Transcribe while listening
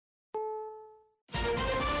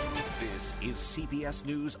This is CBS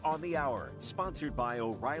News on the Hour, sponsored by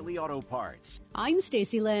O'Reilly Auto Parts. I'm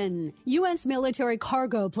Stacey Lynn. U.S. military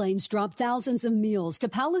cargo planes dropped thousands of meals to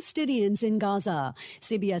Palestinians in Gaza.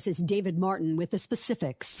 CBS's David Martin with the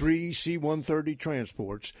specifics. 3 C-130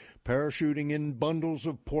 transports parachuting in bundles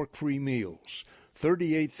of pork-free meals,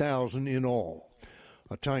 38,000 in all,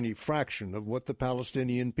 a tiny fraction of what the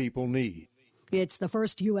Palestinian people need. It's the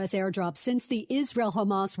first U.S. airdrop since the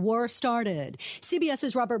Israel-Hamas war started.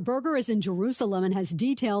 CBS's Robert Berger is in Jerusalem and has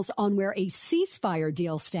details on where a ceasefire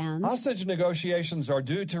deal stands. Hostage negotiations are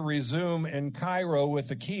due to resume in Cairo with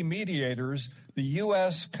the key mediators, the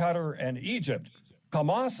U.S., Qatar, and Egypt.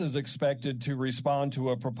 Hamas is expected to respond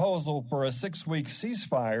to a proposal for a 6-week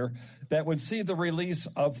ceasefire that would see the release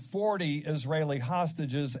of 40 Israeli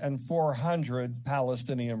hostages and 400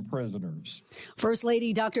 Palestinian prisoners. First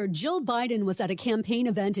Lady Dr. Jill Biden was at a campaign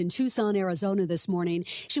event in Tucson, Arizona this morning.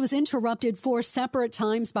 She was interrupted 4 separate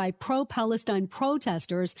times by pro-Palestine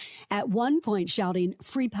protesters, at one point shouting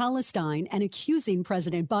 "Free Palestine" and accusing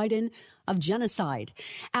President Biden of genocide.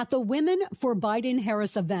 At the Women for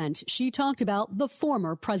Biden-Harris event, she talked about the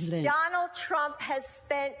former president. Donald Trump has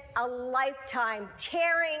spent a lifetime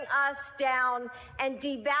tearing us down and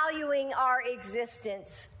devaluing our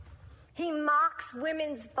existence. He mocks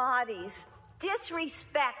women's bodies,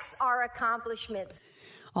 disrespects our accomplishments.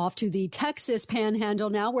 Off to the Texas Panhandle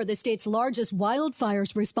now, where the state's largest wildfire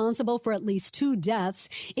is responsible for at least 2 deaths.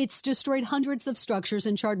 It's destroyed hundreds of structures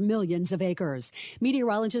and charred millions of acres.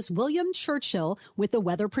 Meteorologist William Churchill with the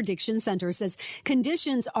Weather Prediction Center says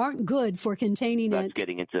conditions aren't good for containing That's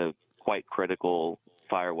getting into quite critical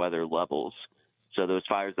fire weather levels. So those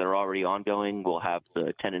fires that are already ongoing will have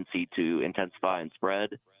the tendency to intensify and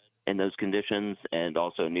spread in those conditions, and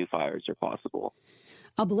also new fires are possible.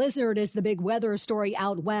 A blizzard is the big weather story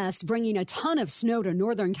out west, bringing a ton of snow to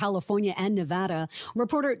Northern California and Nevada.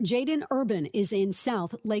 Reporter Jaden Urban is in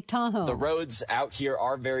South Lake Tahoe. The roads out here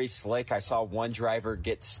are very slick. I saw one driver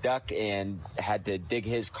get stuck and had to dig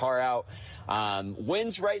his car out.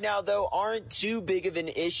 Winds right now, though, aren't too big of an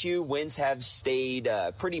issue. Winds have stayed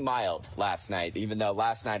pretty mild last night, even though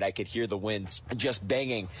last night I could hear the winds just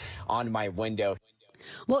banging on my window.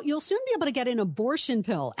 Well, you'll soon be able to get an abortion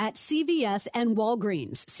pill at CVS and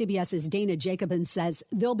Walgreens. CBS's Dana Jacobin says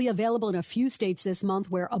they'll be available in a few states this month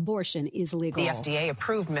where abortion is legal. The FDA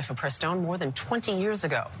approved mifepristone more than 20 years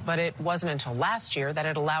ago, but it wasn't until last year that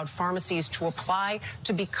it allowed pharmacies to apply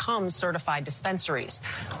to become certified dispensaries.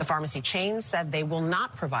 The pharmacy chain said they will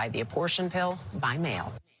not provide the abortion pill by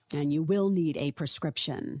mail. And you will need a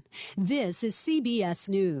prescription. This is CBS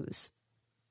News.